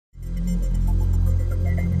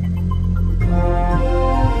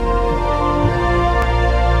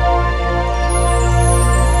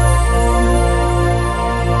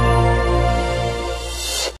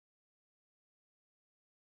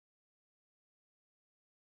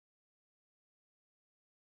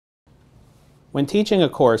When teaching a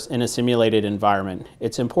course in a simulated environment,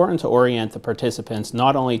 it's important to orient the participants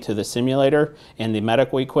not only to the simulator and the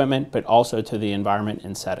medical equipment, but also to the environment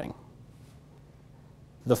and setting.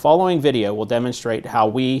 The following video will demonstrate how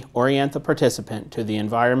we orient the participant to the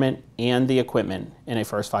environment and the equipment in a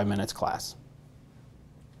first 5 minutes class.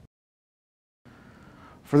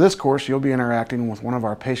 For this course, you'll be interacting with one of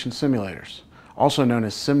our patient simulators, also known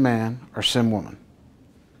as SimMan or SimWoman.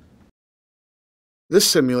 This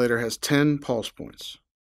simulator has 10 pulse points.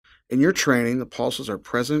 In your training, the pulses are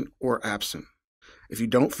present or absent. If you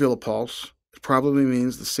don't feel a pulse, it probably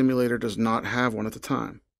means the simulator does not have one at the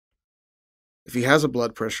time. If he has a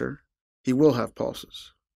blood pressure, he will have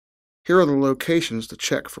pulses. Here are the locations to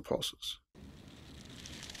check for pulses.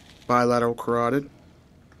 Bilateral carotid,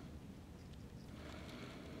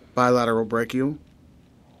 bilateral brachial,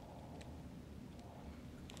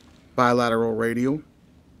 bilateral radial,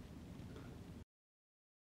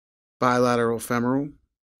 bilateral femoral,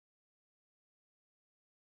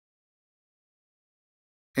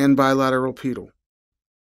 and bilateral pedal.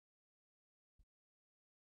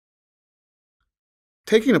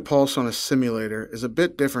 Taking a pulse on a simulator is a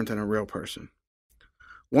bit different than a real person.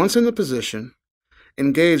 Once in the position,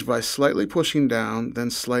 engage by slightly pushing down, then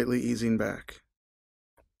slightly easing back.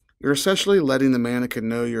 You're essentially letting the mannequin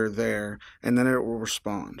know you're there, and then it will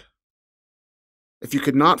respond. If you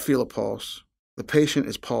could not feel a pulse, the patient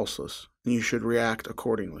is pulseless, and you should react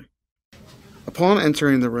accordingly. Upon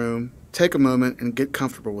entering the room, take a moment and get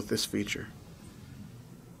comfortable with this feature.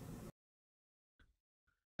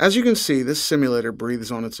 As you can see, this simulator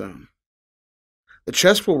breathes on its own. The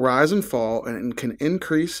chest will rise and fall and can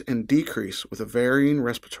increase and decrease with a varying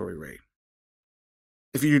respiratory rate.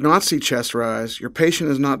 If you do not see chest rise, your patient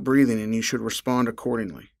is not breathing and you should respond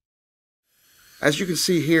accordingly. As you can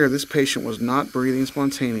see here, this patient was not breathing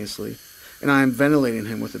spontaneously, and I am ventilating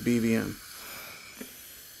him with a BVM.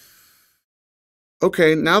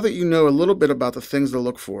 Okay, now that you know a little bit about the things to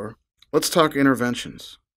look for, let's talk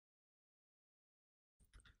interventions.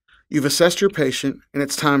 You've assessed your patient, and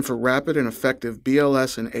it's time for rapid and effective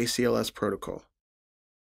BLS and ACLS protocol.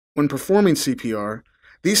 When performing CPR,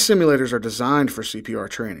 these simulators are designed for CPR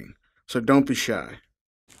training, so don't be shy.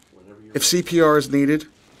 If CPR is needed,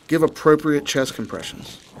 give appropriate chest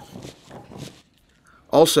compressions.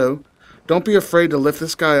 Also, don't be afraid to lift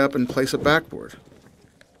this guy up and place a backboard.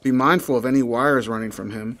 Be mindful of any wires running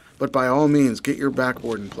from him, but by all means get your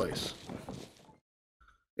backboard in place.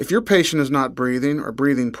 If your patient is not breathing or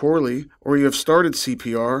breathing poorly, or you have started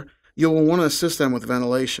CPR, you will want to assist them with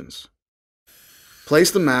ventilations. Place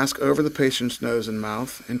the mask over the patient's nose and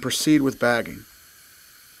mouth and proceed with bagging.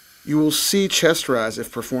 You will see chest rise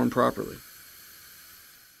if performed properly.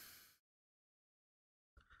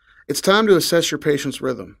 It's time to assess your patient's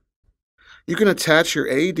rhythm. You can attach your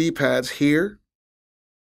AED pads here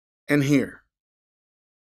and here.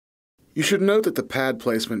 You should note that the pad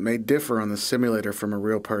placement may differ on the simulator from a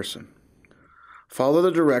real person. Follow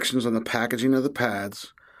the directions on the packaging of the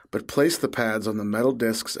pads, but place the pads on the metal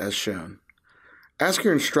discs as shown. Ask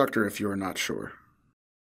your instructor if you are not sure.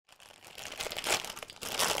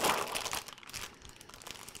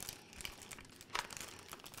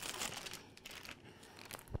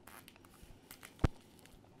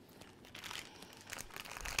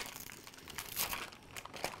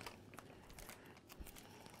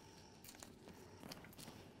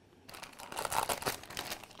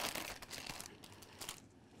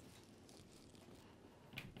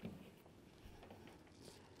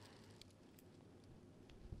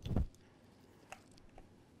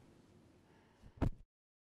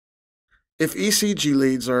 If ECG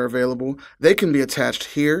leads are available, they can be attached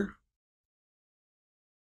here,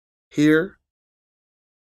 here,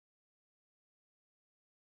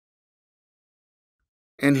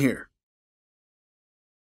 and here.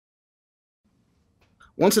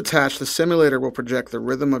 Once attached, the simulator will project the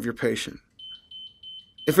rhythm of your patient.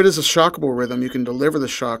 If it is a shockable rhythm, you can deliver the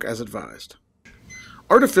shock as advised.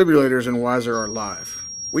 Our defibrillators in WISER are live.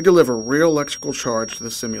 We deliver real electrical charge to the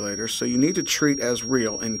simulator, so you need to treat as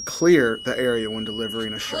real and clear the area when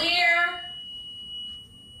delivering a shock. Clear.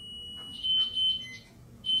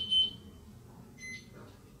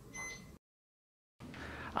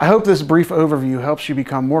 I hope this brief overview helps you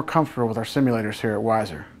become more comfortable with our simulators here at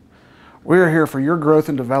WISER. We are here for your growth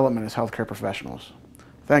and development as healthcare professionals.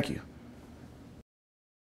 Thank you.